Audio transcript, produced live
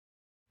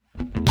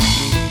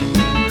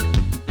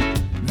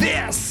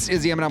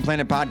is the Amidon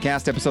Planet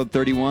Podcast, episode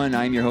 31.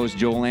 I'm your host,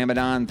 Joel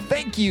Amidon.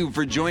 Thank you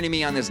for joining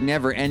me on this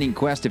never-ending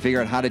quest to figure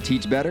out how to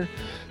teach better.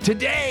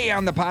 Today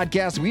on the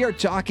podcast, we are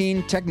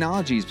talking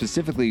technology.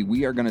 Specifically,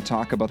 we are going to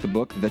talk about the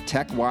book, The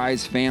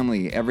TechWise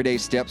Family, Everyday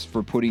Steps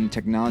for Putting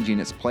Technology in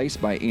Its Place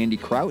by Andy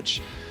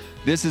Crouch.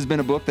 This has been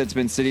a book that's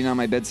been sitting on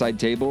my bedside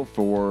table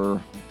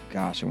for,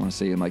 I want to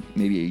say like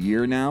maybe a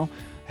year now.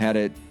 Had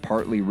it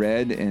partly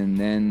read, and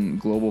then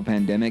global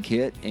pandemic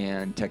hit,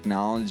 and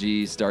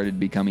technology started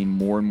becoming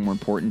more and more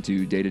important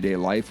to day-to-day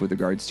life with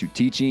regards to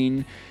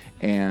teaching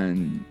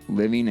and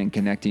living and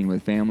connecting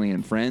with family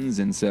and friends.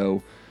 And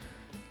so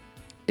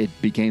it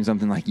became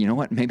something like, you know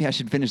what, maybe I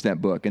should finish that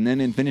book. And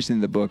then in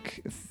finishing the book,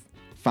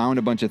 found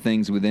a bunch of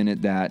things within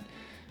it that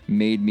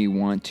made me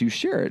want to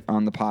share it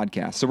on the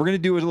podcast. So we're going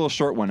to do a little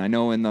short one. I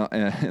know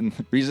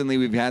recently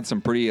we've had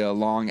some pretty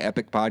long,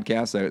 epic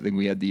podcasts. I think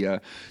we had the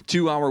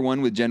 2-hour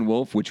one with Jen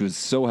Wolf, which was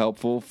so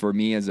helpful for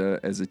me as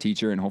a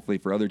teacher, and hopefully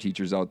for other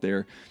teachers out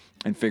there,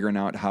 and figuring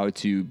out how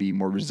to be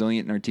more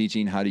resilient in our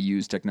teaching, how to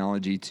use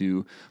technology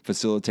to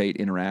facilitate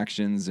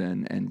interactions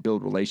and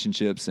build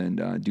relationships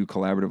and do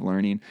collaborative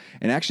learning.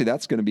 And actually,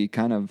 that's going to be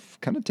kind of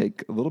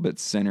take a little bit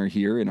center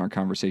here in our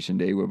conversation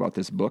today about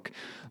this book.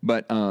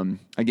 But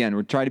again,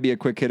 we're trying to be a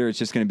quick hitter. It's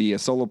just going to be a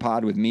solo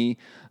pod with me.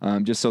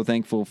 Just so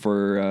thankful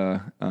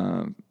for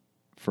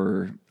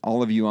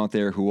all of you out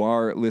there who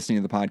are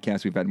listening to the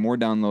podcast. We've had more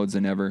downloads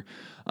than ever.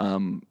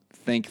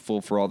 Thankful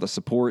for all the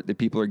support that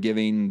people are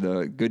giving,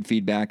 the good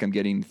feedback I'm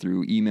getting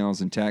through emails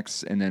and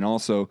texts, and then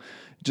also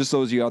just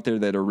those of you out there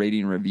that are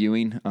rating and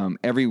reviewing.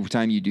 Every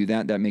time you do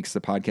that, that makes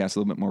the podcast a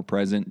little bit more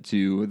present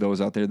to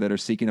those out there that are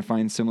seeking to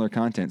find similar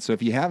content. So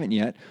if you haven't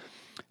yet,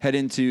 head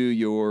into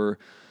your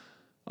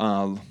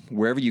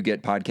wherever you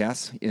get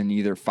podcasts and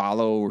either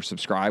follow or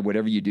subscribe,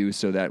 whatever you do,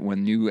 so that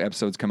when new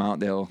episodes come out,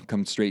 they'll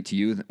come straight to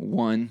you.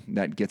 One,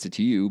 that gets it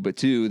to you, but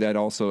two, that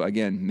also,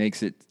 again,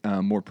 makes it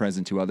more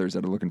present to others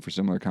that are looking for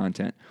similar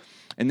content.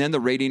 And then the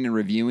rating and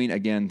reviewing,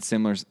 again,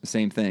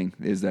 same thing,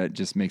 is that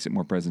just makes it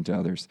more present to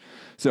others.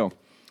 So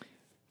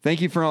thank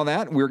you for all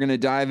that. We're going to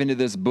dive into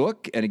this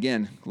book. And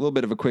again, a little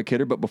bit of a quick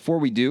hitter, but before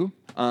we do,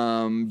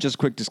 just a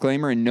quick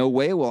disclaimer, in no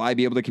way will I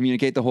be able to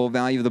communicate the whole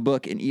value of the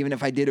book. And even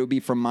if I did, it would be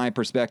from my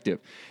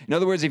perspective. In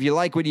other words, if you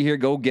like what you hear,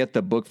 go get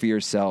the book for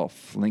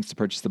yourself. Links to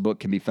purchase the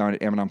book can be found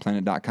at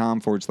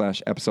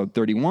amidonplanet.com/episode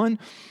 31,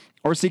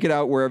 or seek it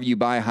out wherever you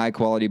buy high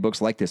quality books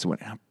like this one.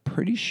 And I'm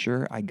pretty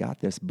sure I got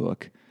this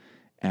book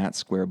at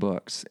Square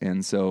Books.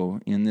 And so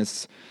in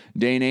this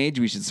day and age,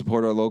 we should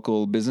support our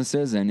local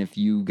businesses. And if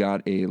you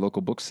got a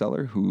local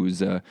bookseller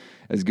who's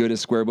as good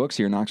as Square Books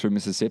here in Oxford,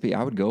 Mississippi,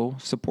 I would go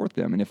support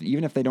them. And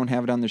even if they don't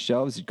have it on their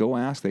shelves, go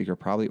ask. They could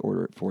probably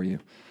order it for you.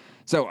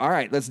 So, all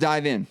right, let's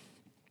dive in.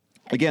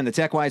 Again, The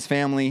TechWise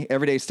Family,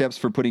 Everyday Steps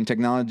for Putting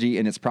Technology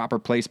in Its Proper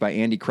Place by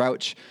Andy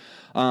Crouch.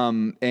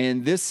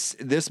 And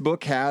this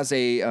book has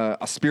a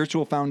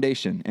spiritual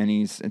foundation, and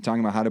he's talking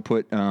about how to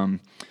put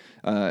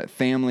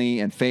family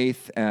and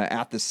faith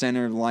at the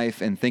center of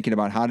life, and thinking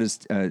about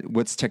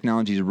what's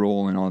technology's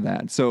role in all of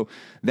that. So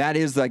that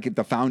is like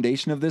the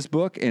foundation of this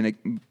book, and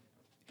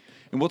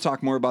we'll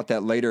talk more about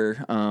that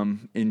later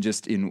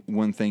in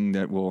one thing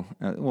that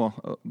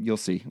you'll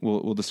see.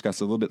 We'll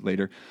discuss a little bit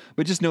later.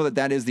 But just know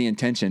that is the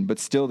intention. But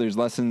still, there is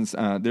lessons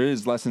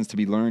to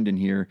be learned in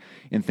here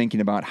in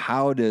thinking about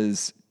how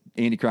does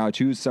Andy Crouch,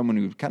 who's someone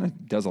who kind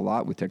of does a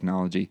lot with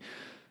technology,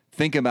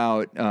 think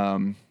about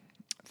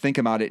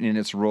it in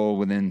its role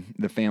within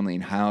the family,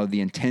 and how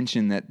the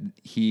intention that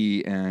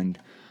he and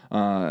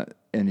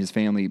his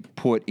family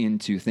put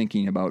into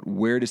thinking about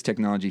where does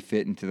technology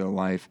fit into their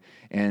life,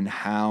 and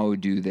how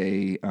do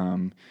they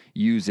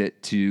use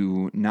it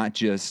to not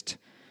just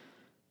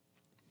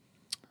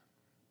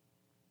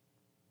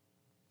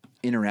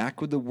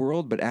interact with the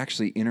world, but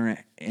actually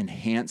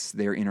enhance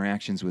their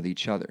interactions with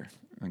each other.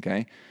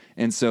 Okay,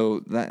 and so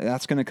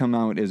that's going to come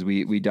out as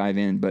we dive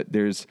in. But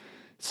there's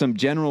some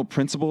general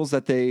principles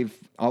that they've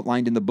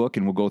outlined in the book,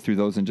 and we'll go through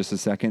those in just a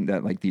second,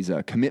 that like these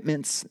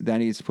commitments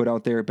that he's put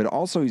out there. But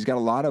also he's got a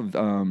lot of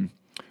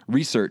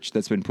research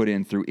that's been put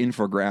in through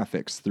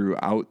infographics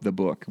throughout the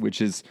book,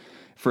 which is,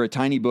 for a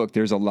tiny book,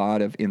 there's a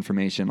lot of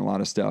information, a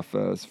lot of stuff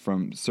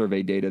from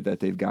survey data that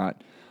they've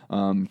got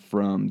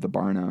from the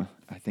Barna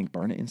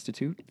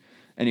Institute.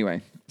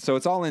 Anyway, so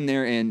it's all in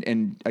there,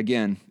 and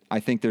again, I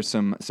think there's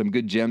some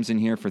good gems in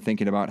here for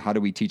thinking about how do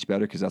we teach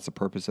better, because that's the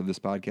purpose of this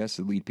podcast,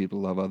 to lead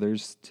people to love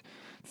others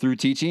through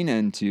teaching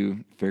and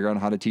to figure out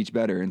how to teach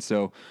better. And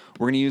so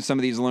we're going to use some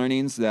of these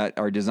learnings that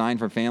are designed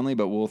for family,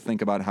 but we'll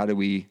think about how do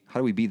we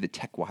be the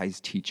tech-wise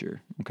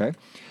teacher, okay?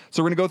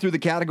 So we're going to go through the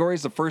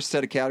categories. The first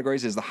set of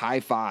categories is the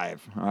high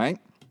five, all right?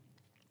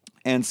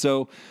 And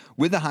so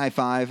with the high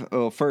five,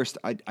 first,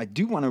 I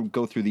do want to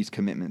go through these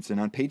commitments. And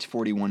on page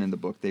 41 in the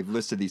book, they've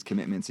listed these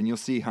commitments. And you'll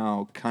see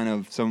how kind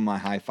of some of my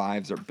high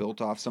fives are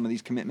built off some of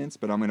these commitments.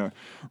 But I'm going to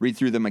read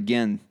through them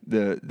again.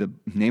 The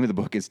name of the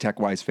book is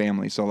TechWise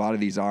Family. So a lot of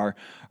these are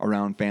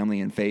around family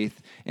and faith.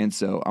 And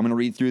so I'm going to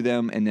read through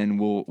them, and then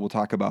we'll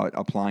talk about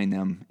applying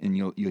them. And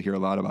you'll hear a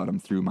lot about them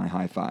through my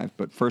high five.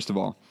 But first of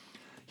all,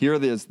 Here are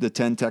the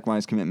 10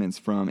 tech-wise commitments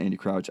from Andy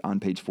Crouch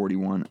on page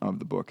 41 of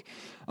the book.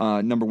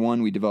 Number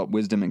 1, we develop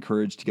wisdom and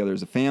courage together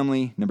as a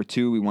family. Number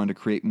 2, we want to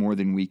create more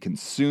than we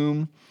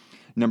consume.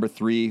 Number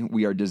 3,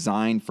 we are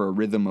designed for a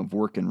rhythm of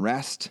work and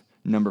rest.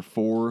 Number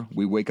 4,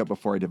 we wake up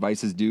before our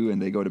devices do and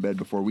they go to bed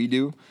before we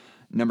do.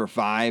 Number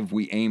 5,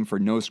 we aim for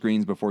no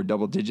screens before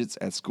double digits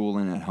at school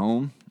and at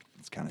home.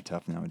 It's kind of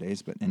tough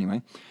nowadays, but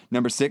anyway.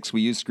 Number 6, we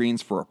use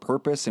screens for a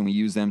purpose and we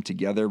use them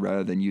together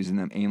rather than using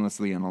them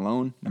aimlessly and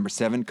alone. Number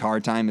 7,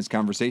 car time is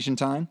conversation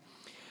time.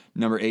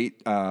 Number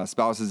 8,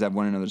 spouses have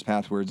one another's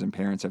passwords and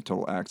parents have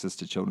total access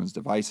to children's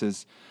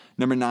devices.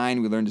 Number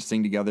 9, we learn to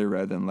sing together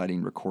rather than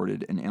letting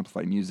recorded and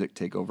amplified music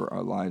take over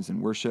our lives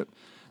in worship.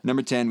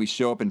 Number 10, we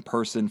show up in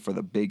person for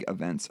the big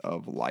events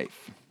of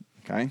life.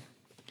 Okay?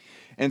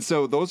 And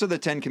so those are the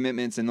 10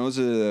 commitments, and those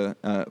are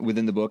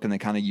within the book, and they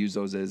kind of use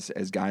those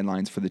as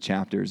guidelines for the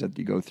chapters that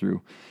you go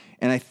through.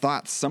 And I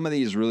thought some of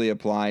these really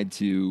applied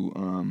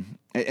to,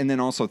 and then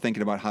also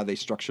thinking about how they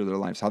structure their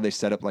lives, how they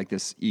set up like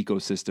this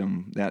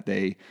ecosystem that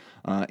they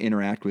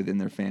interact with in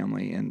their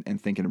family,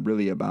 and thinking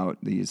really about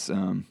these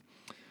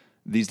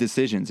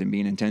decisions and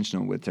being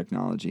intentional with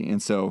technology.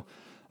 And so,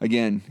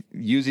 again,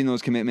 using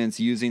those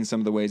commitments, using some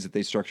of the ways that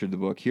they structured the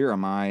book, here are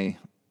my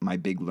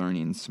big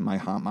learnings, my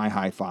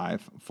high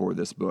five for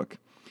this book.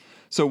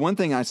 So one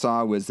thing I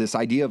saw was this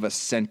idea of a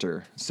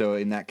center. So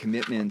in that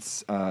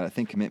commitments, I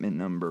think commitment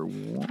number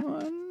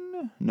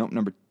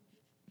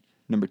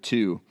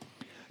 2,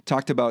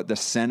 talked about the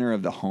center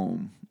of the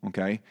home,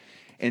 okay?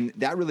 And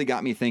that really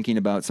got me thinking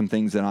about some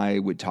things that I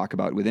would talk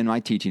about within my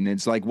teaching.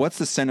 It's like, what's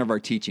the center of our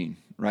teaching,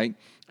 right?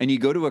 And you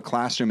go to a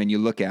classroom and you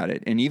look at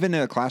it. And even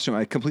in a classroom,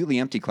 a completely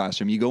empty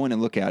classroom, you go in and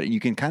look at it, and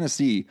you can kind of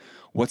see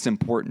what's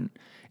important.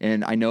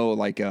 And I know,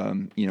 like,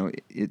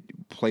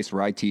 place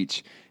where I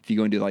teach, if you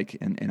go into like,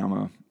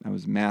 I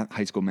was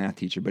high school math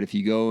teacher, but if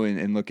you go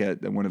and look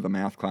at one of the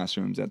math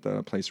classrooms at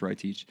the place where I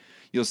teach,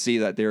 you'll see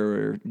that there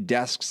are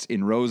desks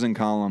in rows and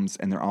columns,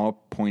 and they're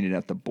all pointed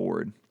at the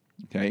board.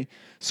 Okay,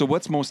 so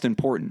what's most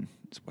important?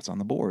 It's what's on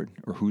the board,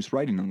 or who's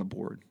writing on the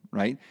board,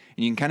 right?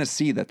 And you can kind of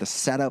see that the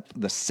setup,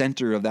 the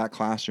center of that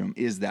classroom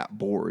is that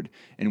board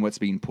and what's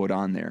being put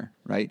on there,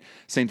 right?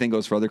 Same thing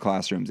goes for other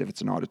classrooms. If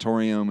it's an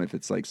auditorium, if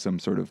it's like some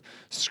sort of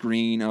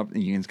screen up,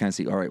 you can kind of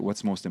see, all right,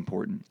 what's most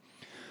important?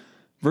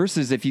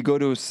 Versus if you go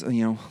to,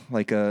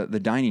 the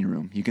dining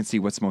room, you can see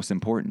what's most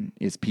important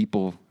is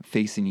people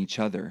facing each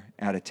other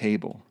at a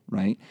table,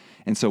 right?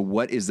 And so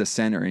what is the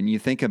center? And you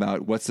think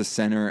about what's the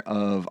center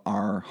of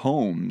our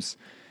homes,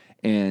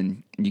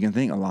 and you can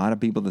think a lot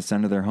of people, the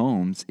center of their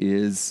homes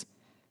is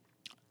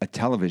a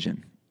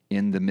television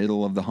in the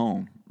middle of the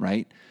home,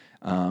 right?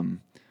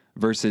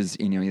 Versus,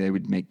 they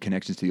would make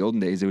connections to the olden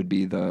days. It would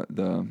be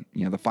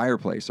the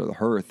fireplace or the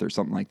hearth or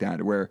something like that,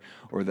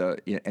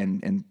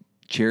 and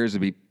chairs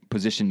would be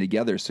positioned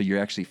together so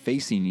you're actually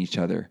facing each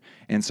other.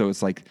 And so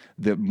it's like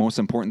the most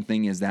important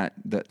thing is that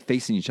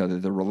facing each other,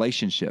 the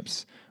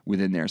relationships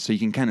within there. So you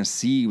can kind of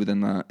see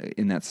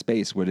in that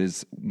space what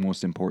is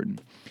most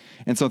important.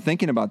 And so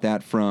thinking about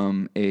that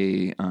from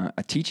a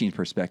teaching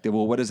perspective,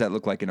 well, what does that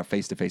look like in a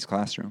face-to-face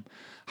classroom?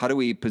 How do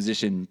we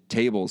position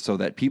tables so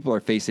that people are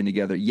facing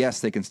together?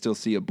 Yes, they can still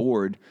see a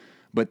board,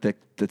 but the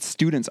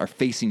students are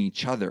facing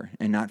each other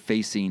and not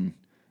facing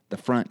the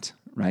front,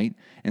 right?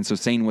 And so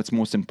saying what's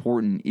most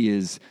important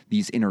is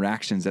these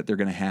interactions that they're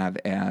going to have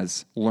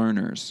as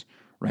learners,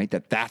 right?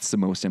 That's the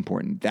most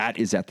important. That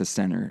is at the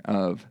center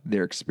of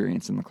their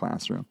experience in the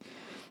classroom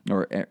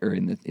or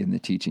in the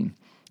teaching.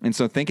 And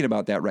so thinking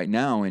about that right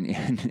now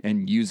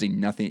and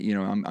using nothing,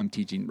 I'm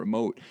teaching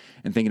remote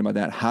and thinking about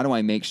that. How do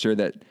I make sure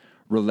that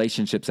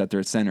relationships at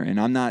their center? And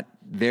I'm not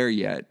there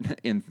yet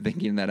in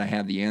thinking that I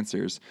have the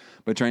answers,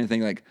 but trying to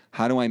think like,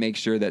 how do I make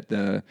sure that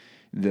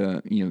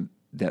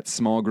that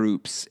small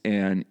groups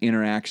and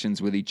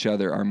interactions with each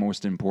other are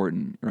most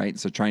important, right?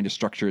 So trying to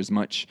structure as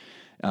much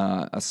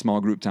a small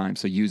group time.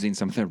 So using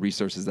some of the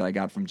resources that I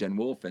got from Jen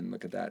Wolfe, and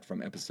look at that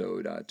from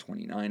episode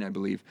 29, I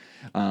believe,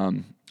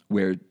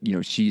 where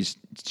she's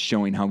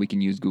showing how we can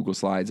use Google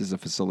Slides as a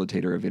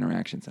facilitator of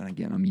interactions. And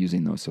again, I'm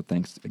using those, so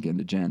thanks again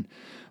to Jen.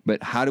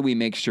 But how do we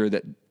make sure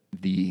that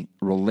the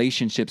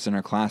relationships in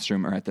our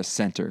classroom are at the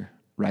center,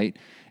 right?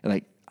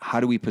 Like, how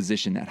do we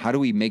position that? How do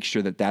we make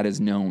sure that is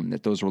known,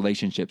 that those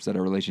relationships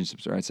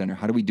are at center?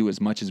 How do we do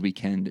as much as we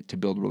can to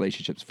build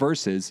relationships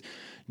versus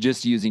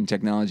just using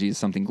technology as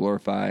something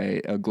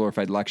a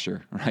glorified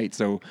lecture, right?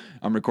 So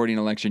I'm recording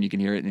a lecture and you can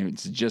hear it, and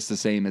it's just the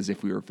same as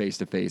if we were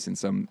face-to-face in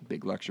some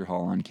big lecture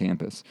hall on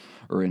campus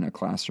or in a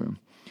classroom.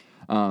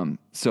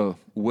 So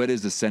what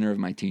is the center of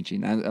my teaching?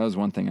 That was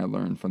one thing I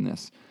learned from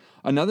this.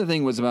 Another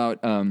thing was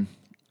about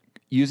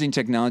using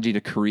technology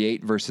to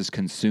create versus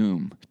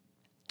consume.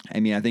 I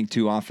mean, I think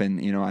too often,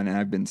 and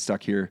I've been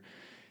stuck here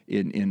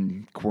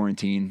in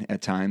quarantine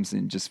at times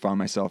and just found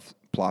myself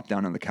plopped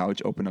down on the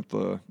couch, open up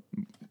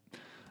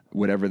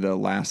whatever the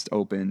last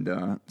opened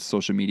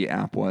social media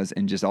app was,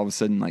 and just all of a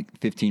sudden, like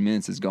 15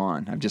 minutes is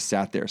gone. I've just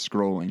sat there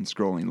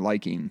scrolling,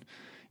 liking,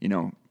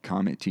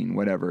 commenting,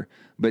 whatever,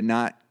 but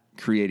not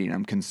creating.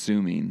 I'm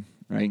consuming,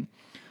 right?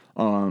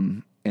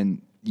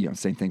 and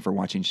same thing for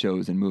watching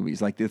shows and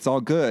movies. Like, it's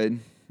all good.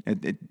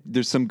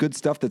 There's some good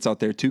stuff that's out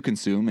there to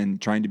consume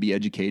and trying to be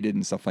educated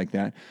and stuff like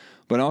that.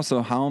 But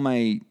also, how am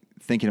I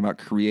thinking about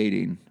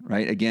creating,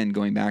 right? Again,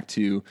 going back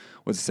to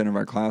what's the center of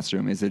our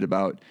classroom. Is it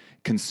about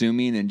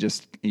consuming and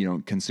just,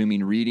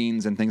 consuming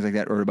readings and things like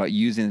that, or about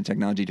using the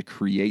technology to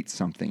create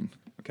something?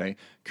 Okay.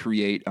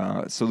 Create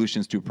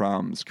solutions to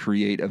problems,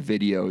 create a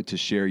video to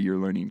share your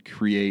learning,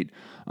 create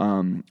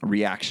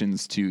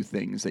reactions to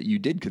things that you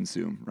did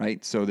consume,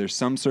 right? So there's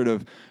some sort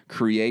of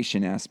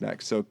creation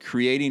aspect. So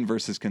creating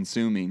versus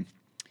consuming,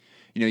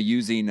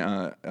 using,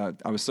 I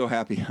was so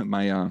happy.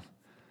 My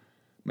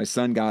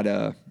son got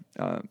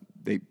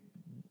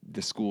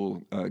the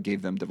school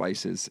gave them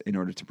devices in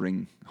order to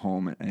bring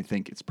home. And I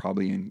think it's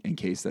probably in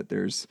case that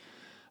there's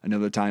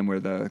another time where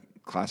the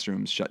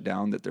classrooms shut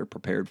down, that they're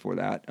prepared for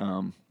that.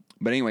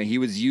 But anyway, he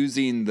was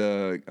using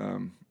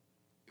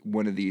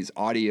one of these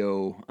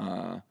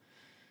audio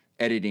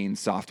editing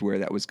software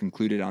that was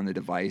included on the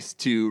device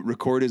to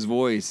record his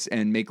voice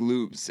and make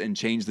loops and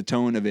change the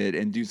tone of it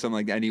and do something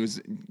like that. And he was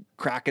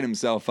cracking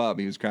himself up.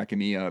 He was cracking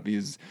me up. He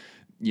was,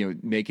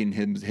 making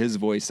his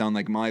voice sound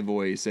like my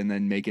voice, and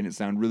then making it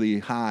sound really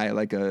high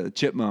like a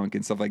chipmunk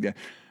and stuff like that.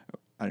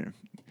 I don't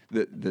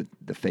know,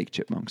 the fake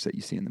chipmunks that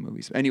you see in the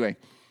movies. Anyway,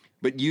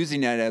 but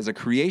using that as a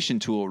creation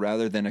tool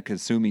rather than a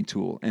consuming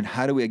tool. And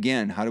are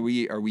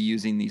we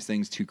using these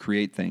things to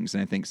create things?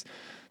 And I think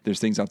there's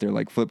things out there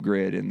like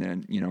Flipgrid, and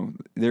then,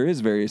 there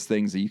is various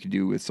things that you can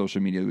do with social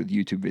media, with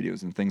YouTube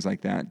videos and things like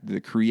that. The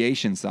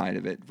creation side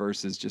of it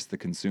versus just the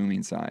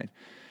consuming side.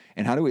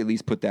 And how do we at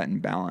least put that in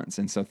balance?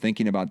 And so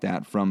thinking about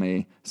that from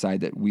a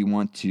side that we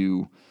want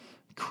to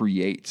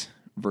create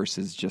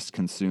versus just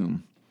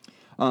consume.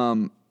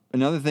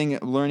 Another thing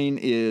learning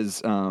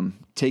is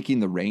taking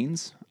the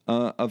reins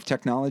of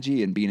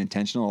technology and being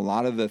intentional. A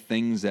lot of the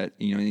things that,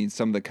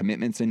 some of the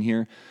commitments in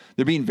here,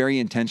 they're being very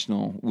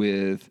intentional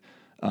with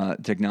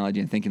technology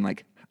and thinking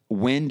like,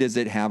 when does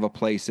it have a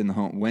place in the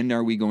home? When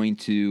are we going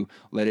to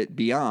let it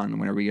be on?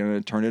 When are we going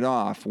to turn it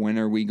off? When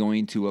are we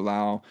going to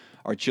allow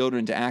our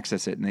children to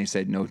access it? And they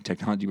said no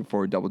technology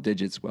before double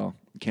digits. Well,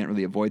 can't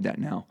really avoid that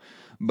now,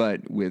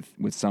 but with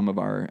some of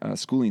our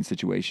schooling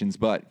situations.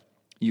 But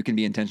you can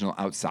be intentional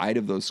outside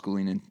of those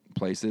schooling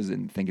places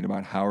and thinking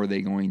about how are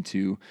they going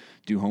to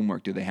do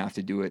homework? Do they have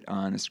to do it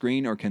on a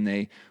screen, or can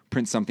they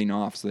print something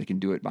off so they can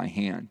do it by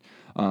hand?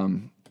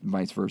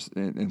 Vice versa,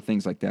 and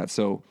things like that.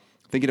 So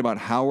thinking about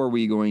how are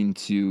we going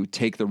to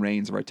take the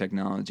reins of our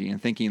technology, and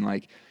thinking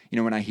like,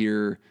 when I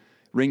hear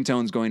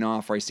ringtones going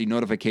off, or I see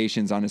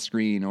notifications on a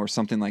screen or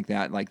something like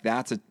that, like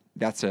that's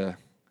a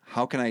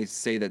how can I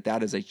say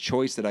that is a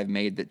choice that I've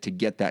made to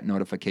get that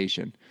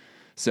notification?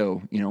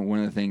 So, one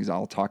of the things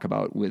I'll talk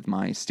about with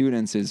my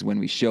students is when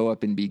we show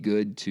up and be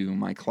good to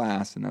my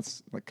class, and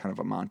that's like kind of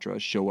a mantra,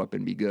 show up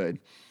and be good.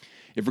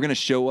 If we're going to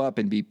show up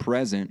and be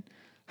present,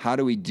 how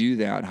do we do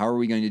that? How are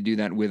we going to do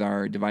that with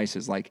our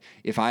devices? Like,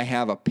 if I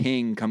have a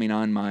ping coming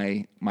on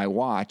my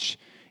watch,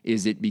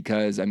 is it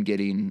because I'm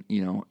getting,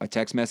 a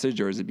text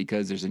message, or is it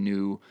because there's a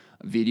new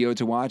video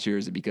to watch, or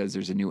is it because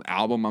there's a new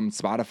album on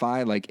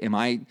Spotify? Like, am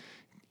I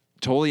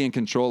totally in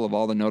control of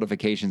all the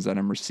notifications that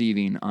I'm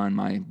receiving on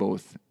my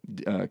both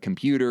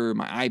computer,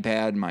 my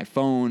iPad, my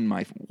phone,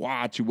 my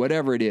watch,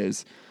 whatever it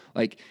is?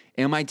 Like,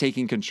 am I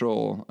taking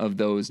control of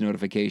those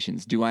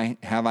notifications?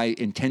 Have I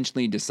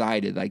intentionally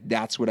decided like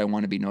that's what I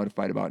want to be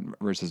notified about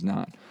versus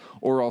not?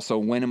 Or also,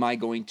 when am I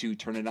going to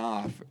turn it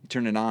on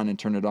and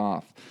turn it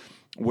off?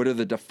 What are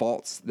the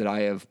defaults that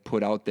I have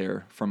put out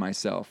there for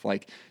myself?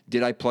 Like,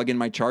 did I plug in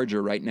my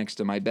charger right next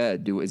to my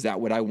bed? Is that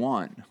what I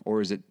want?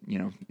 Or is it,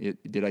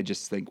 did I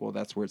just think, well,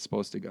 that's where it's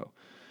supposed to go?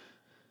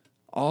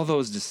 All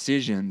those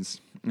decisions,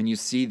 and you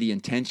see the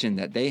intention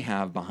that they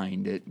have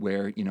behind it,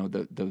 where,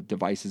 the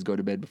devices go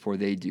to bed before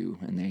they do.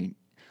 And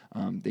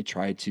they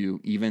try to,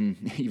 even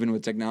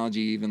with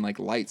technology, even like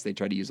lights, they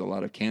try to use a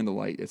lot of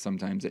candlelight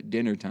sometimes at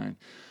dinner time.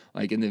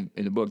 Like in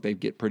the book, they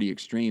get pretty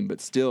extreme,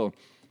 but still,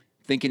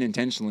 thinking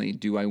intentionally,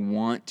 do I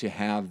want to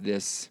have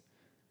this?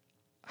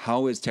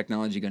 How is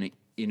technology going to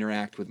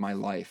interact with my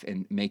life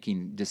and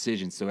making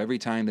decisions? So every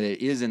time that it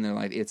is in their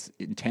life, it's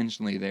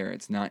intentionally there.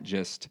 It's not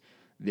just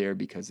there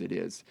because it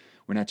is.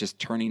 We're not just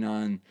turning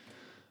on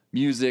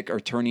music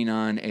or turning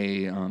on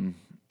a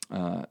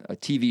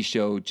TV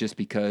show just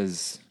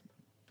because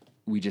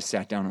we just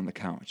sat down on the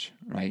couch,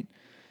 right?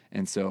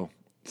 And so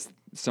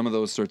some of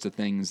those sorts of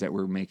things that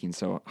we're making.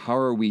 So how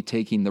are we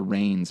taking the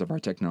reins of our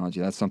technology?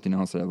 That's something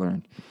else that I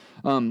learned.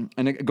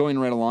 And going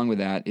right along with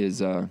that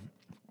is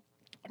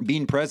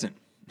being present,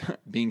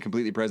 being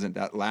completely present.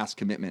 That last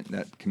commitment,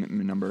 that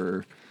commitment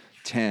number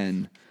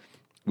 10,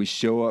 we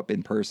show up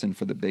in person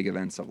for the big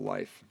events of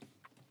life.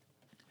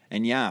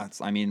 And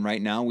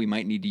right now we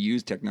might need to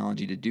use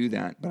technology to do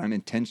that, but I'm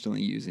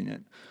intentionally using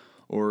it.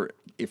 Or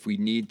if we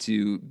need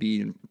to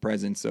be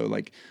present, so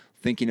like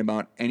thinking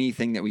about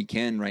anything that we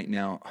can right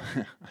now,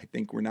 I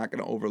think we're not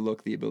going to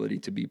overlook the ability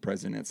to be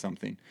present at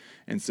something.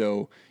 And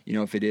so,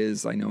 if it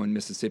is, I know in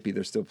Mississippi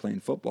they're still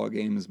playing football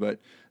games, but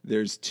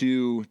there's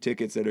 2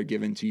 tickets that are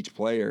given to each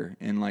player.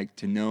 And like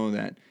to know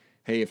that,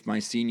 hey, if my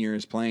senior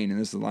is playing and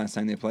this is the last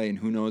time they play, and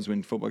who knows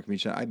when football can be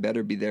shot, I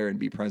better be there and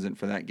be present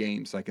for that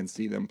game so I can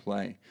see them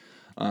play.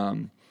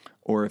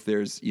 Or if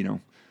there's,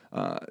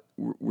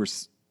 we're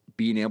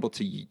being able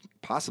to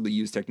possibly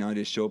use technology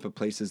to show up at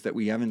places that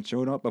we haven't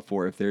shown up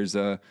before. If there's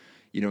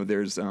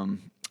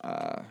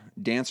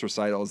dance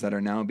recitals that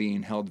are now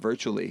being held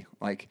virtually,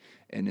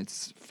 and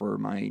it's for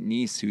my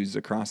niece who's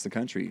across the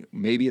country.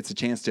 Maybe it's a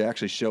chance to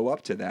actually show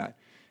up to that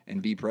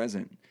and be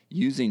present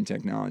using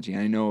technology.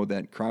 I know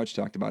that Crouch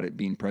talked about it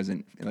being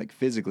present,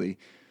 physically.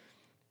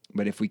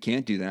 But if we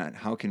can't do that,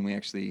 how can we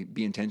actually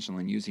be intentional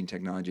in using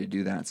technology to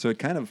do that? So it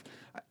kind of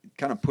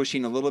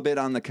pushing a little bit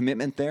on the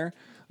commitment there.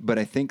 But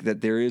I think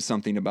that there is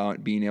something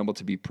about being able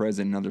to be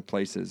present in other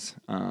places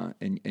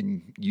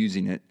and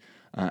using it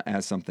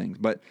as something.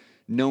 But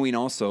knowing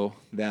also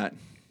that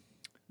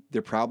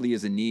there probably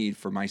is a need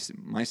for my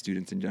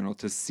students in general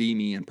to see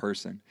me in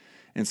person.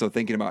 And so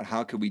thinking about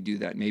how could we do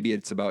that? Maybe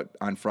it's about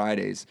on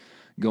Fridays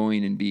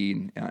going and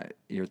being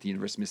here at the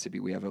University of Mississippi.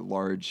 We have a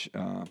large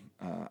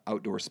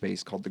outdoor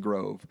space called the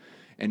Grove.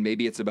 And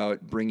maybe it's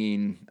about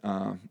bringing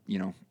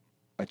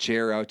a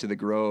chair out to the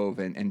Grove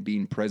and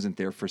being present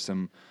there for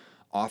some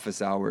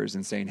office hours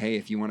and saying, hey,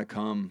 if you want to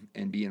come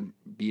and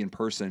be in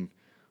person,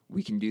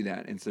 we can do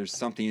that. And so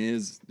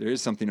there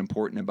is something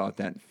important about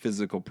that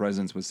physical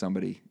presence with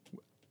somebody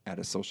at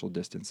a social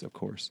distance, of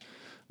course.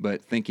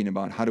 But thinking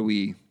about how do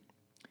we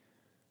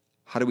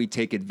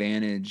take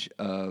advantage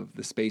of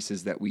the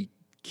spaces that we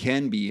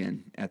can be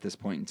in at this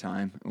point in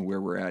time,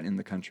 where we're at in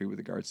the country with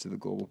regards to the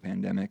global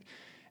pandemic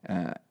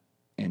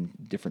and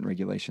different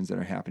regulations that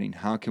are happening.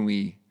 How can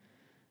we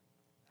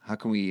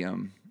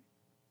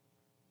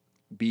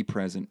be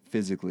present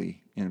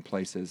physically in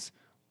places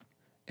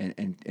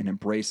and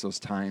embrace those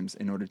times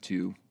in order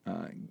to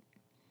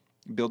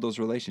build those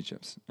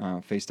relationships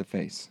face to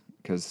face,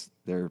 because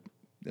they're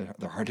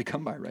hard to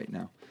come by right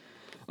now.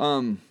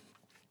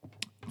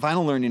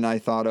 Final learning I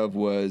thought of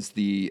was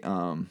the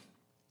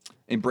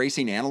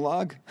embracing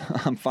analog.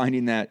 I'm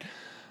finding that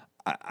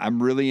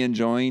I'm really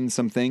enjoying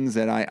some things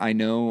that I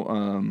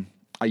know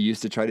I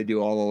used to try to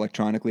do all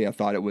electronically. I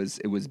thought it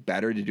was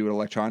better to do it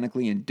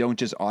electronically, and don't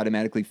just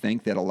automatically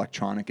think that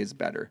electronic is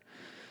better.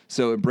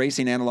 So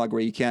embracing analog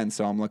where you can.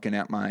 So I'm looking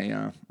at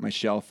my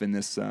shelf in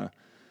this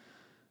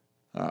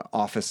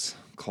office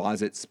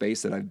closet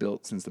space that I've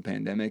built since the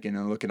pandemic, and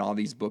I look at all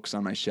these books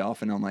on my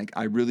shelf, and I'm like,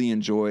 I really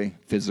enjoy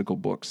physical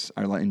books.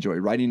 I enjoy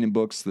writing in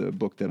books. The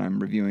book that I'm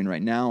reviewing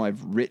right now,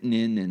 I've written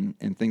in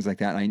and things like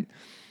that.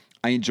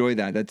 I enjoy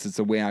that. It's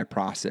a way I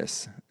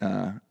process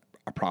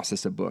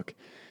a book,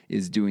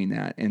 is doing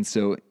that. And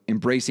so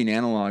embracing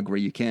analog where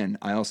you can.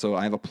 I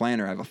have a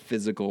planner. I have a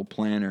physical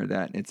planner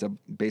that it's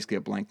basically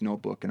a blank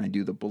notebook, and I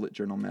do the bullet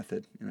journal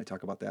method. And I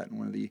talk about that in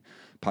one of the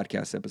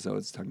podcast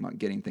episodes, talking about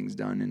getting things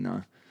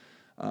done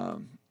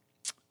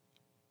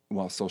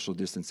while social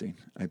distancing.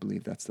 I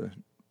believe that's the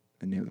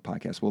name of the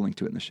podcast. We'll link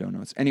to it in the show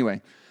notes.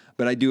 Anyway,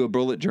 but I do a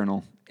bullet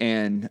journal,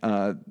 and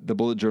the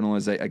bullet journal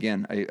is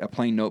a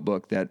plain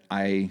notebook that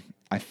I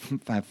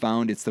have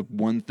found it's the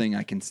one thing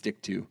I can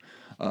stick to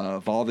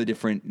of all the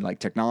different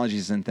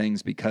technologies and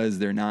things, because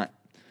they're not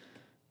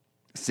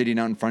sitting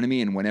out in front of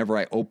me. And whenever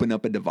I open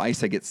up a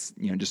device, I get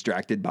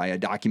distracted by a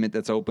document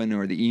that's open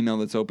or the email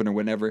that's open or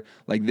whatever.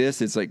 Like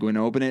this, it's like when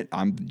I open it,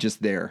 I'm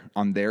just there.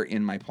 I'm there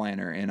in my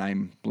planner, and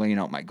I'm laying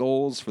out my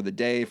goals for the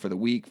day, for the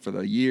week, for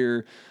the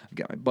year. I've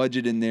got my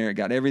budget in there. I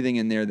got everything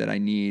in there that I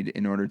need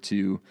in order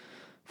to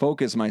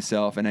focus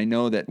myself. And I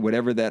know that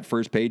whatever that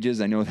first page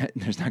is, I know that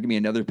there's not going to be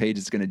another page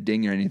that's going to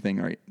ding or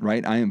anything,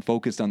 right? I am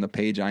focused on the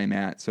page I am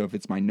at. So if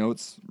it's my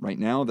notes right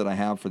now that I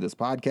have for this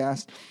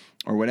podcast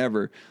or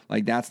whatever,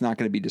 that's not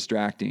going to be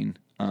distracting.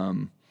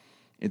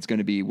 It's going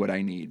to be what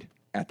I need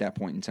at that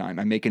point in time.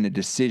 I'm making a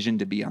decision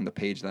to be on the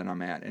page that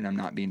I'm at, and I'm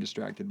not being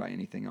distracted by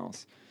anything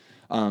else.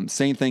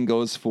 Same thing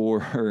goes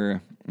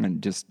for,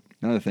 and just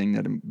another thing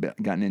that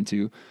I've gotten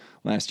into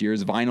last year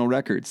is vinyl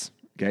records.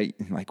 Okay,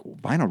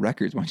 vinyl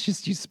records, why don't you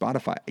just use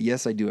Spotify?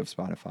 Yes, I do have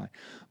Spotify.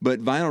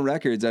 But vinyl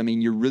records,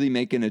 you're really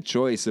making a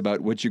choice about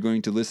what you're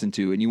going to listen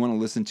to. And you want to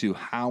listen to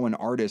how an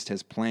artist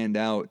has planned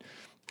out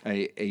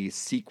a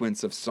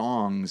sequence of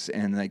songs.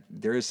 And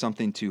there is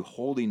something to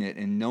holding it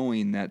and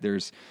knowing that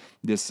there's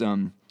this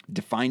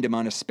defined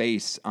amount of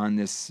space on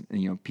this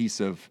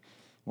piece of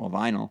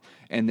vinyl,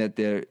 and that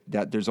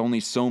there's only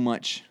so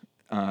much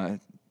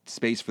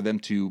space for them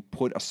to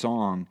put a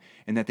song,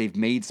 and that they've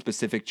made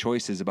specific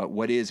choices about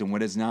what is and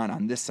what is not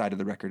on this side of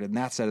the record and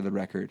that side of the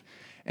record.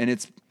 And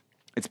it's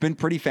been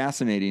pretty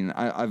fascinating.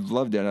 I've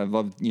loved it. I've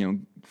loved,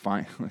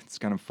 it's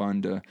kind of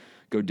fun to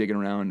go digging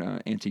around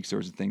antique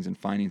stores and things and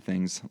finding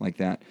things like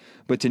that.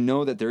 But to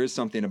know that there is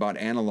something about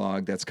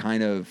analog that's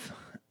kind of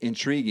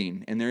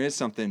intriguing, and there is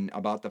something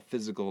about the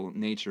physical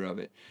nature of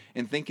it,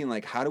 and thinking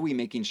like, how do we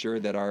making sure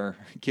that our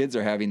kids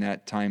are having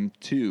that time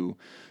too?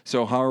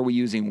 So how are we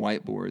using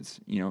whiteboards,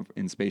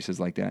 in spaces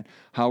like that?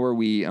 How are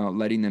we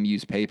letting them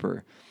use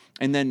paper?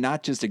 And then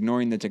not just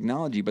ignoring the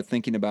technology, but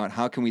thinking about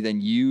how can we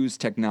then use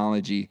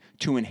technology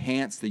to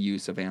enhance the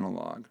use of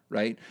analog,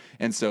 right?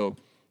 And so,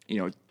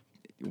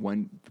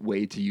 one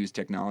way to use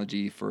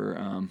technology for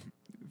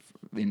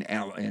in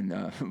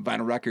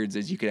vinyl records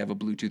is you could have a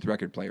Bluetooth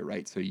record player,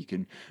 right? So you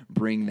can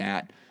bring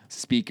that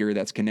speaker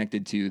that's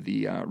connected to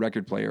the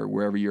record player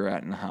wherever you're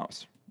at in the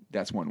house.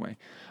 That's one way.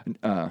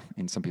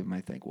 And some people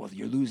might think, well,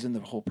 you're losing the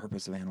whole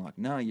purpose of analog.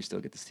 No, you still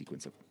get the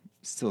sequence of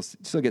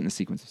still getting the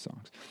sequence of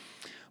songs.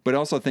 But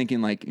also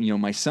thinking like,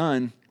 my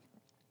son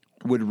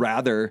would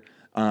rather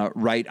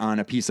write on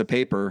a piece of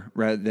paper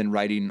rather than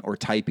writing or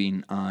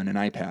typing on an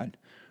iPad,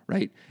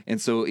 right?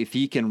 And so if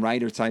he can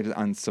write or type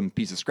on some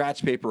piece of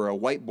scratch paper or a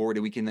whiteboard,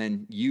 and we can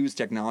then use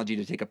technology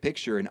to take a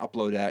picture and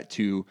upload that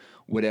to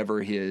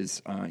whatever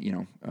his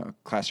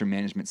classroom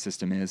management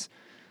system is,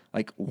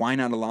 like, why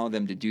not allow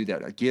them to do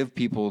that? Give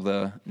people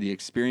the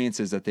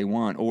experiences that they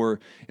want. Or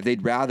if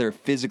they'd rather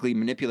physically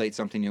manipulate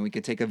something, we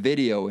could take a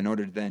video in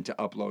order then to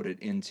upload it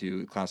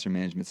into the classroom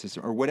management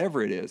system or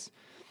whatever it is.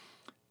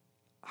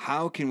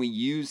 How can we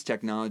use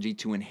technology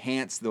to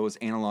enhance those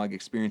analog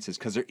experiences?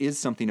 Because there is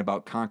something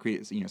about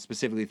concrete,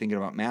 specifically thinking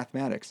about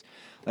mathematics,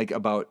 like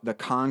about the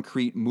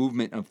concrete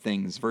movement of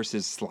things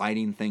versus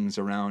sliding things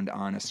around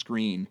on a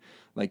screen,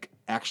 like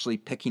actually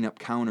picking up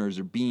counters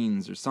or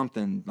beans or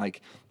something,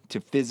 like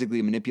to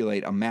physically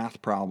manipulate a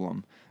math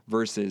problem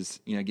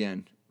versus,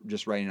 again,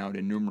 just writing out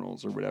in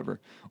numerals or whatever,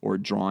 or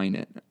drawing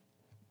it.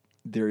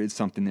 There is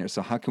something there.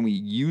 So how can we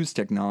use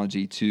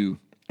technology to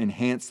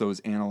enhance those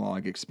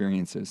analog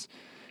experiences?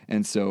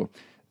 And so,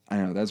 I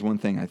don't know, that's one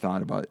thing I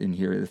thought about in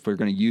here. If we're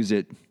going to use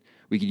it,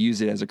 we could use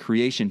it as a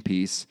creation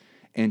piece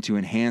and to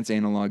enhance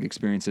analog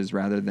experiences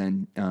rather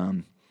than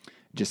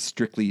just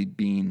strictly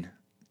being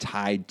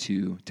tied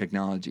to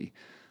technology.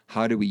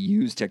 How do we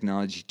use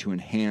technology to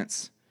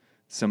enhance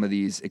some of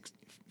these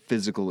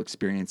physical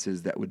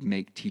experiences that would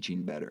make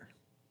teaching better,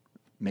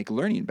 make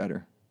learning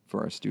better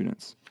for our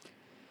students?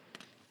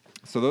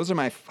 So those are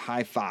my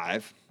high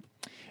five.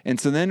 And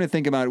so then we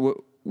think about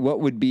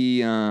what would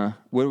be,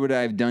 what would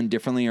I have done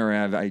differently, or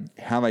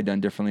have I done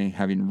differently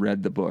having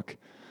read the book?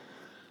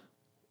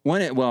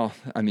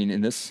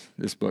 In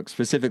this book,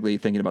 specifically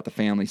thinking about the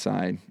family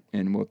side,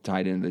 and we'll tie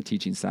it into the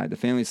teaching side. The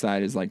family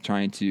side is like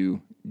trying to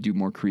do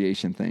more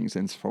creation things.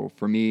 And so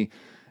for me,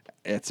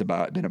 it's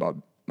been about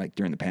like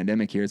during the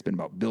pandemic here, it's been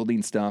about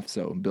building stuff.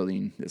 So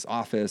building this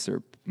office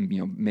or,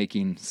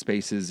 making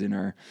spaces in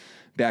our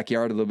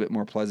backyard a little bit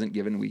more pleasant,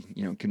 given we,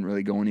 couldn't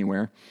really go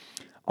anywhere.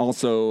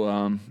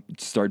 Also,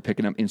 started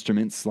picking up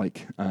instruments,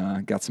 like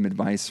got some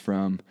advice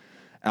from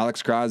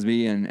Alex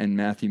Crosby and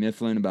Matthew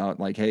Mifflin about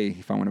like, hey,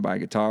 if I want to buy a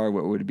guitar,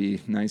 what would it be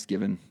nice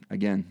given,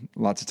 again,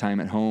 lots of time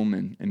at home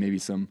and maybe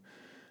some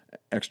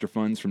extra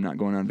funds from not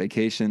going on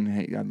vacation.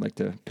 Hey, I'd like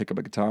to pick up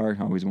a guitar.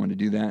 I always wanted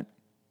to do that.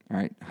 All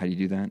right, how do you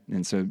do that?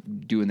 And so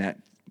doing that,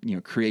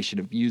 creation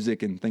of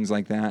music and things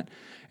like that.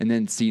 And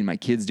then seeing my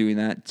kids doing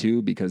that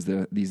too, because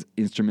these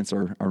instruments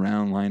are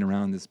lying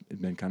around, this has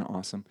been kind of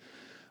awesome.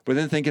 But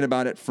then thinking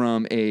about it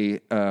from a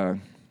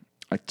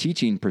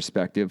teaching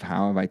perspective,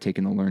 how have I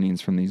taken the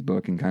learnings from these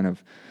books and kind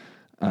of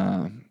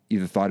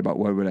either thought about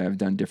what would I have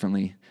done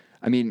differently?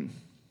 I mean,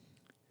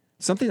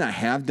 something I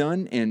have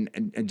done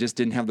and just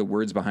didn't have the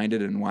words behind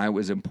it and why it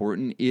was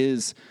important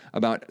is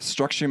about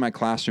structuring my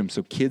classroom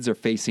so kids are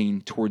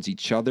facing towards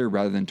each other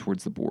rather than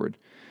towards the board.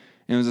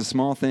 And it was a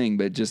small thing,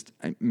 but just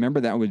I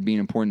remember that was being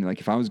important. Like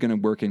if I was going to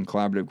work in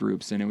collaborative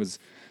groups, and it was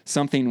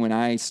something when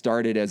I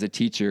started as a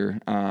teacher,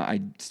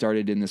 I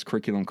started in this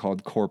curriculum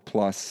called Core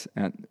Plus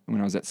when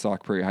I was at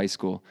Sauk Prairie High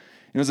School.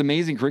 And it was an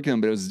amazing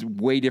curriculum, but it was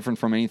way different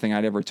from anything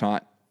I'd ever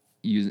taught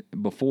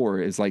before.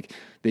 Is like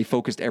they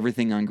focused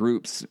everything on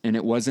groups, and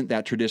it wasn't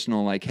that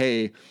traditional like,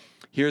 hey,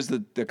 here's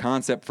the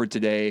concept for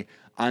today.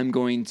 I'm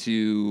going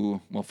to,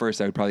 first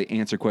I would probably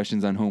answer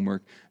questions on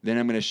homework. Then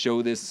I'm going to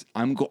show this.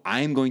 I'm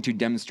going to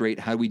demonstrate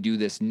how we do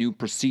this new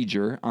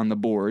procedure on the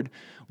board.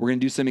 We're going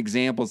to do some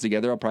examples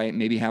together. I'll probably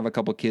maybe have a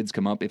couple kids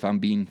come up if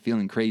I'm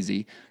feeling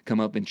crazy, come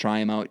up and try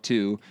them out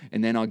too.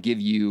 And then I'll give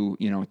you,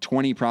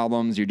 20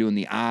 problems. You're doing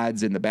the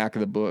odds in the back of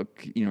the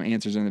book,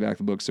 answers in the back of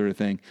the book sort of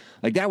thing.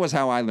 Like that was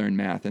how I learned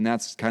math. And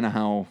that's kind of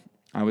how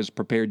I was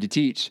prepared to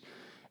teach.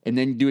 And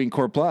then doing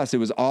Core Plus, it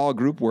was all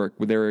group work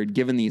where they were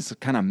given these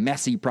kind of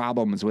messy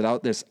problems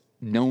without this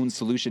known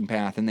solution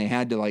path. And they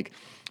had to like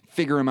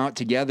figure them out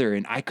together.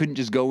 And I couldn't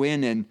just go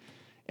in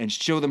and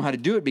show them how to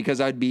do it because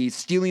I'd be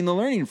stealing the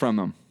learning from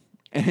them.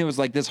 And it was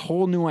like this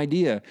whole new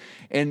idea.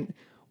 And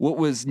what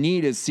was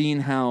neat is seeing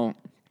how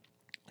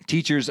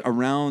teachers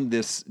around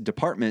this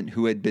department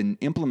who had been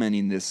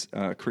implementing this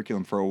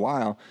curriculum for a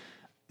while,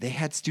 they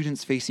had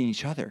students facing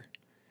each other.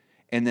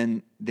 And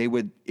then they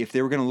would, if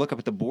they were going to look up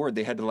at the board,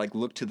 they had to like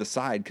look to the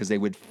side because they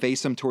would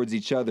face them towards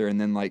each other. And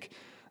then like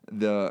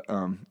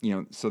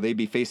so they'd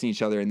be facing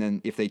each other, and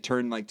then if they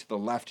turned like to the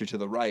left or to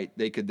the right,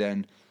 they could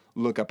then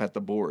look up at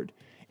the board.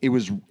 It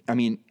was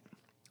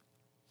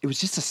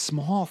just a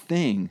small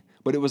thing,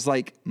 but it was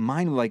like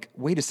mine. Like,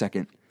 wait a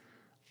second,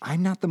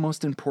 I'm not the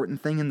most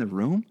important thing in the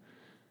room,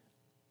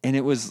 and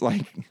it was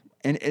like,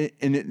 and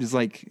it was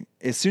like,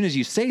 as soon as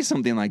you say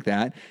something like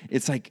that,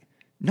 it's like,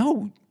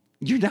 no,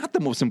 you're not the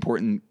most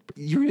important.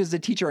 You as a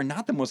teacher are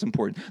not the most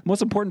important. The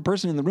most important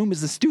person in the room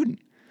is the student.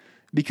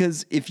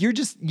 Because if you're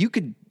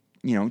the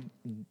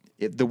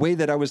way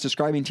that I was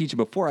describing teaching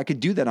before, I could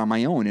do that on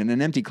my own in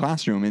an empty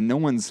classroom and no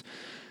one's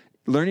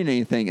learning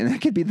anything. And that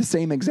could be the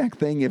same exact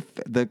thing if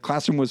the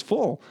classroom was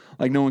full.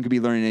 Like no one could be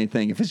learning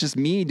anything if it's just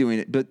me doing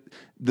it. But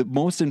the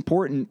most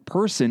important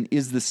person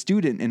is the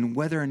student, and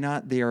whether or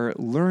not they are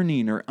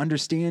learning or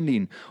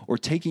understanding or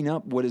taking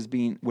up what is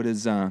being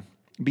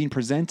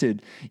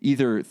presented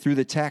either through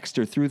the text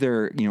or through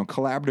their,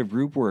 collaborative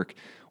group work,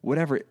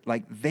 whatever,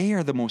 like they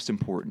are the most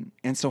important.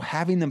 And so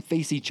having them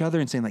face each other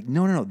and saying like,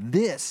 no,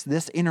 this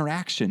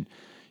interaction,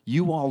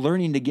 you all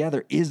learning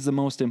together is the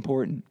most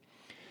important.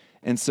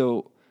 And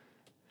so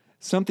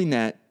something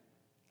that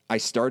I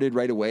started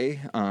right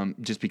away,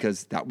 just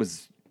because that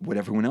was what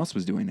everyone else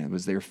was doing. It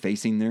was they were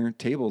facing their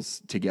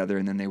tables together,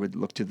 and then they would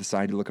look to the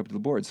side to look up to the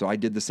board. So I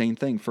did the same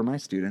thing for my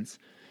students,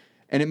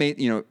 and it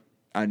made,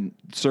 on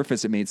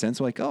surface, it made sense.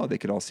 Like, oh, they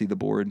could all see the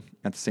board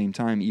at the same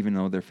time, even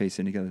though they're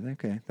facing together.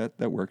 Okay,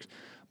 that works.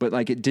 But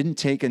like, it didn't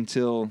take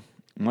until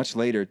much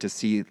later to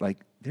see like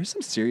there's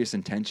some serious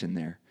intention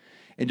there,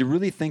 and to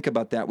really think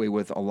about that way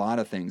with a lot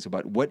of things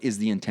about what is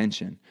the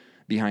intention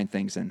behind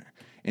things.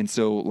 And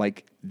so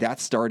like that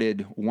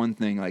started one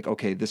thing, like,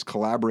 okay, this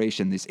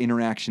collaboration, this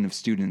interaction of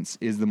students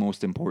is the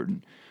most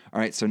important. All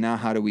right, so now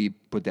how do we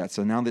put that?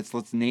 So now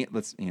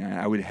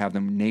I would have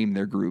them name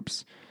their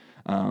groups.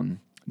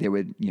 They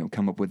would,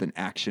 come up with an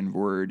action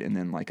word and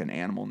then like an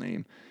animal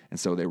name. And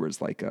so there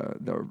was like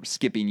the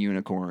skipping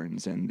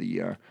unicorns and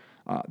the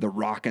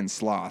rockin'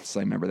 sloths. I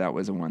remember that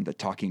was one. The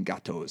talking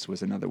gatos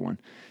was another one.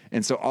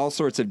 And so all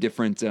sorts of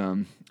different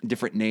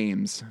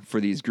names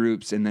for these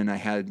groups. And then I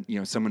had,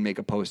 someone make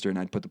a poster, and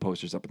I'd put the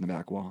posters up in the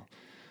back wall.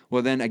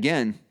 Well, then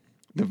again,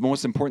 the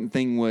most important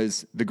thing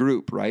was the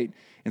group, right?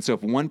 And so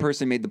if one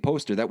person made the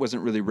poster, that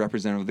wasn't really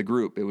representative of the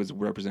group. It was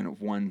representative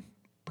of one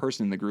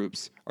person in the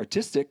group's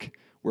artistic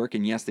work.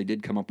 And yes, they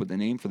did come up with a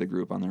name for the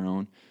group on their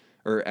own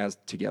or as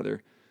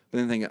together. But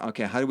then thinking,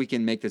 okay, how do we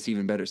can make this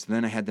even better? So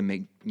then I had to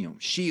make,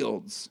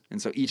 shields.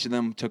 And so each of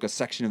them took a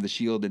section of the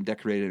shield and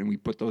decorated it, and we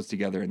put those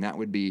together, and that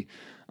would be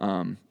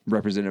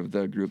representative of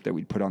the group that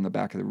we'd put on the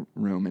back of the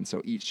room. And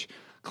so each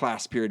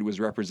class period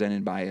was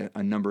represented by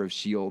a number of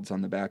shields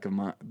on the back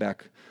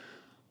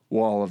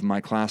wall of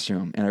my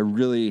classroom. And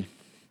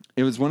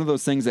it was one of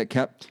those things that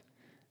kept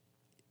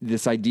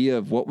this idea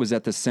of what was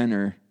at the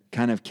center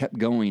kind of kept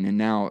going. And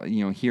now,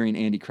 hearing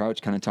Andy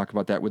Crouch kind of talk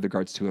about that with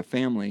regards to a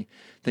family,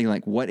 thinking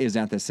like, what is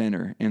at the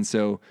center? And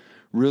so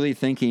really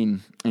thinking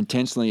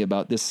intentionally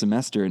about this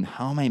semester and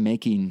how am I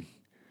making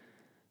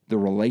the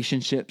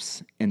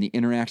relationships and the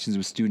interactions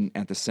with student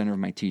at the center of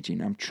my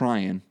teaching. I'm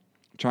trying.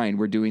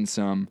 We're doing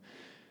some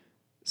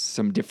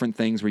different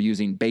things. We're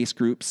using base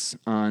groups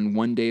on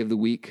one day of the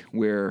week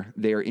where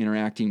they are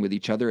interacting with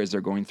each other as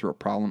they're going through a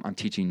problem. I'm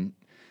teaching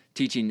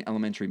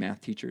elementary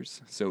math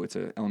teachers. So it's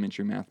an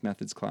elementary math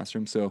methods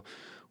classroom. So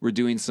we're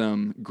doing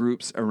some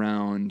groups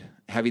around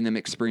having them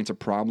experience a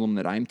problem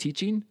that I'm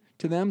teaching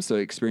to them. So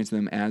experiencing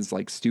them as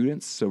like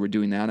students. So we're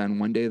doing that on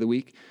one day of the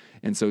week.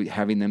 And so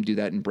having them do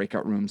that in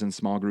breakout rooms and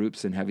small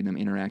groups and having them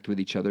interact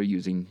with each other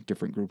using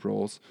different group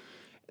roles.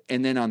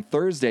 And then on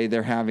Thursday,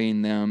 they're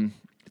having them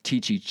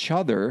teach each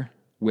other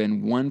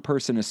when one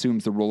person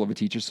assumes the role of a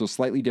teacher. So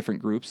slightly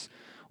different groups.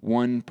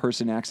 One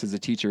person acts as a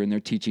teacher and they're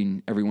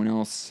teaching everyone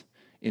else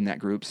in that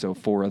group, so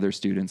 4 other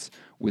students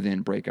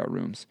within breakout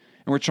rooms.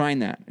 And we're trying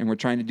that, and we're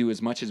trying to do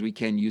as much as we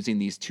can using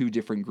these 2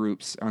 different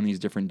groups on these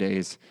different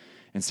days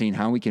and seeing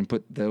how we can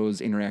put those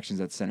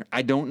interactions at the center.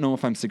 I don't know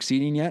if I'm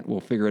succeeding yet.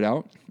 We'll figure it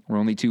out. We're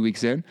only 2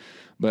 weeks in,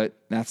 but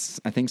that's,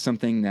 I think,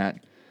 something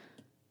that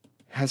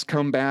has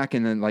come back,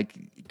 and then like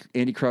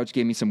Andy Crouch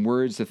gave me some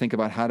words to think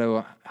about how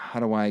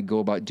do I go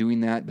about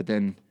doing that, but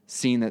then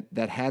seeing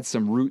that had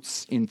some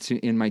roots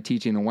in my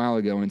teaching a while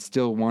ago and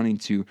still wanting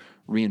to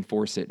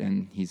reinforce it.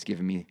 And he's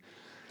given me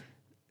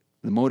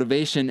the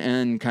motivation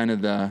and kind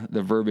of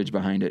the verbiage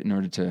behind it in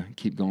order to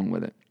keep going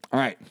with it. All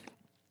right.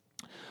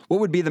 What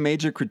would be the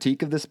major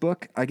critique of this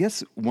book? I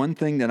guess one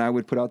thing that I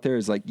would put out there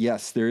is like,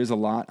 yes, there is a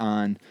lot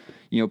on,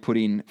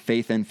 putting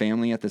faith and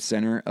family at the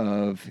center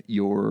of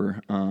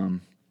your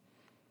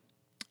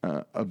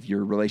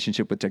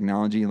relationship with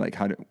technology, like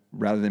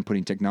rather than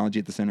putting technology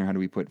at the center, how do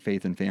we put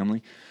faith and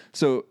family?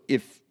 So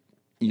if,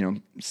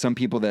 some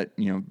people that,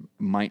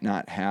 might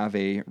not have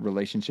a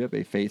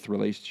faith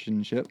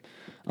relationship,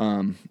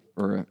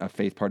 or a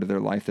faith part of their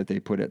life that they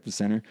put at the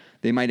center,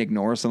 they might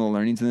ignore some of the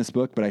learnings in this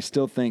book. But I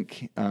still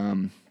think,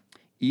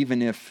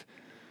 even if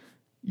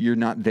you're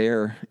not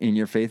there in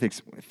your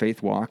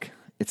faith walk,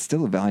 it's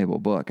still a valuable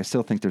book. I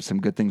still think there's some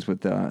good things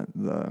with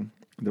the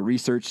the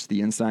research,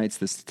 the insights,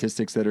 the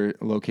statistics that are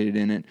located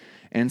in it,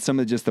 and some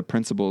of just the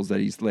principles that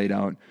he's laid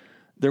out.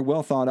 They're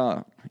well thought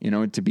out,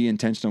 to be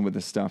intentional with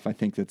this stuff. I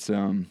think that's,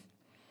 I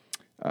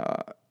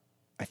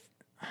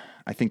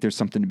think there's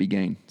something to be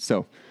gained.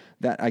 So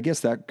I guess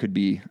that could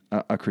be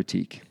a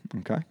critique.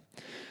 Okay.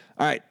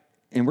 All right.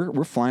 And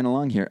we're flying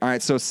along here. All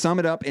right. So sum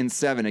it up in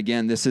 7.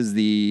 Again, this is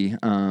the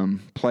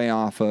play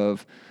off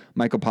of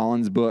Michael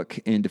Pollan's book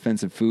In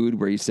Defense of Food,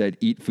 where he said,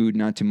 eat food,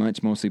 not too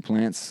much, mostly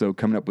plants. So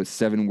coming up with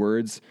 7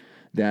 words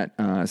that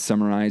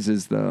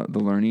summarizes the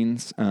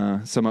learnings,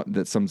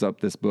 that sums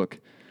up this book.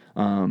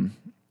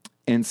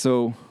 And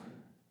so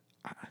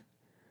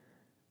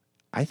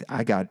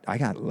I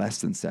got less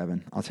than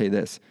 7. I'll tell you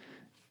this.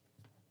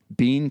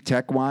 Being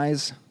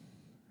tech-wise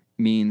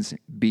means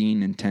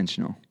being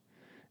intentional.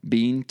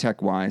 Being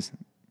tech-wise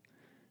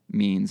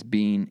means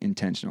being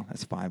intentional.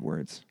 That's 5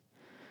 words.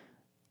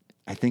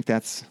 I think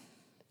that's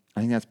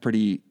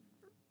pretty.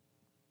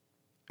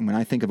 When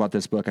I think about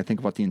this book, I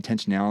think about the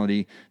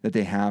intentionality that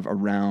they have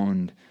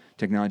around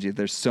technology.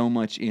 There's so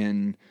much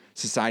in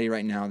society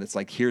right now that's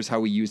like, here's how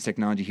we use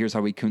technology. Here's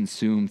how we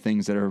consume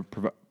things that are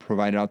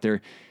provided out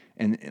there.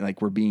 And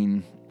like we're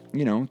being,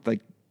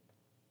 like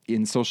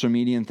in social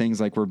media and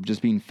things, like we're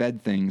just being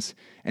fed things,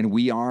 and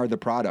we are the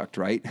product,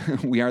 right?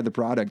 We are the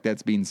product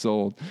that's being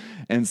sold.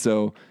 And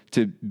so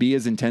to be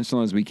as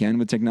intentional as we can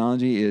with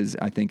technology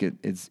I think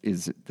is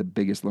the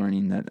biggest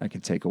learning that I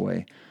could take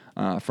away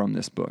from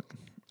this book.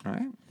 All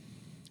right.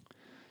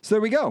 So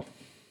there we go.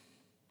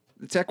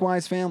 The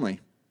TechWise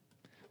Family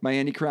by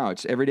Andy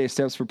Crouch. Everyday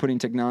steps for putting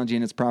technology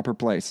in its proper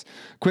place.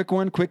 Quick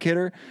one, quick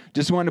hitter.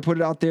 Just wanted to put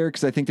it out there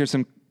because I think there's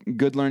some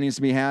good learnings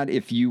to be had.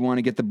 If you want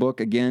to get the book,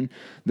 again,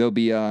 there'll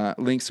be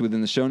links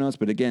within the show notes.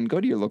 But again,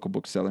 go to your local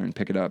bookseller and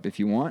pick it up if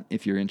you want,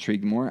 if you're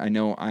intrigued more. I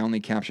know I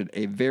only captured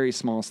a very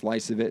small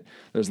slice of it.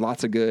 There's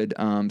lots of good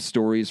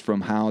stories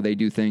from how they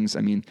do things.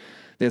 I mean,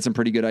 they had some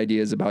pretty good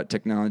ideas about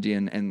technology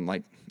and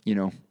like,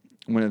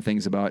 one of the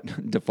things about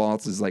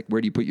defaults is like,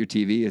 where do you put your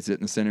TV? Is it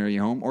in the center of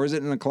your home, or is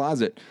it in the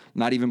closet,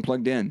 not even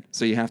plugged in?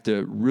 So you have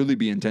to really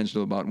be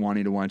intentional about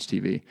wanting to watch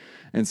TV.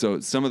 And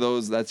so some of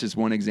those, that's just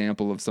one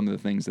example of some of the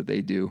things that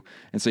they do.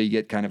 And so you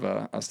get kind of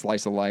a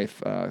slice of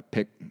life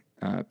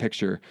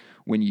picture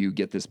when you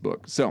get this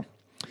book. So,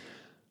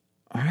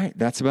 all right,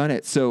 that's about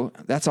it. So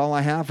that's all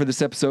I have for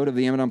this episode of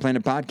the Amazon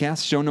Planet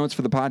podcast. Show notes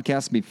for the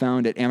podcast can be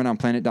found at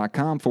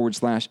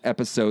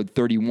amazonplanet.com/episode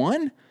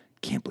 31.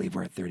 Can't believe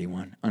we're at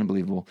 31.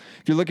 Unbelievable.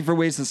 If you're looking for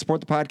ways to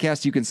support the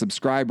podcast, you can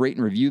subscribe, rate,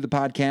 and review the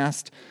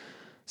podcast.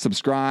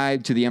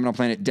 Subscribe to the Amazon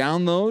Planet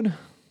download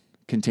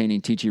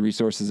containing teaching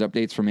resources,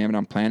 updates from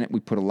Amazon Planet.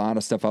 We put a lot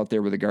of stuff out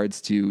there with regards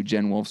to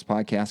Jen Wolf's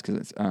podcast because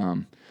it's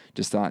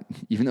just thought,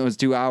 even though it's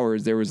 2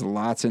 hours, there was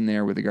lots in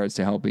there with regards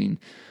to helping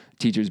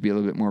teachers be a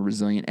little bit more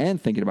resilient and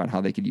thinking about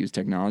how they could use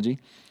technology.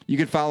 You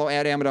can follow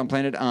at Amazon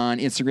Planet on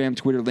Instagram,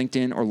 Twitter,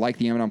 LinkedIn, or like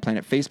the Amazon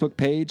Planet Facebook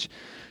page.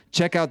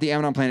 Check out the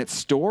Amazon Planet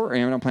store or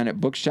Amazon Planet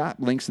bookshop.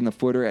 Links in the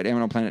footer at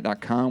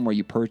AmazonPlanet.com, where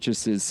you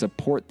purchases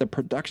support the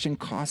production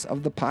costs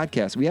of the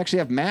podcast. We actually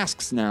have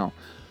masks now.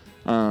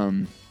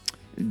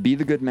 Be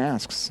the Good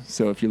masks.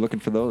 So if you're looking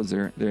for those,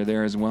 they're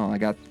there as well.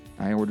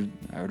 I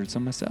ordered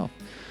some myself.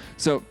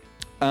 So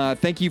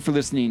thank you for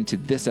listening to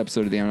this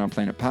episode of the Amazon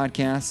Planet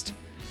podcast.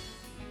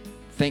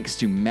 Thanks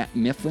to Matt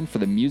Mifflin for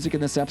the music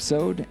in this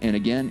episode. And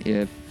again,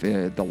 if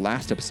the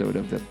last episode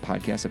of the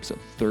podcast, episode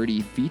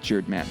 30,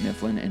 featured Matt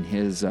Mifflin, and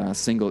his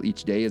single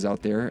Each Day is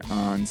out there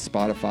on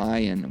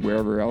Spotify and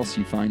wherever else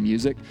you find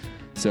music.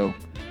 So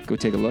go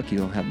take a look.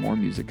 He'll have more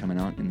music coming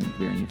out in the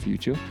very near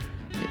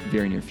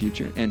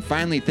future. And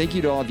finally, thank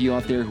you to all of you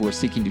out there who are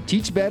seeking to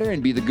teach better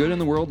and be the good in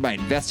the world by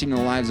investing in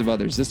the lives of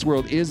others. This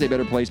world is a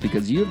better place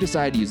because you have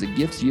decided to use the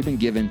gifts you've been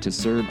given to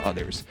serve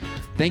others.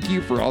 Thank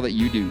you for all that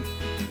you do.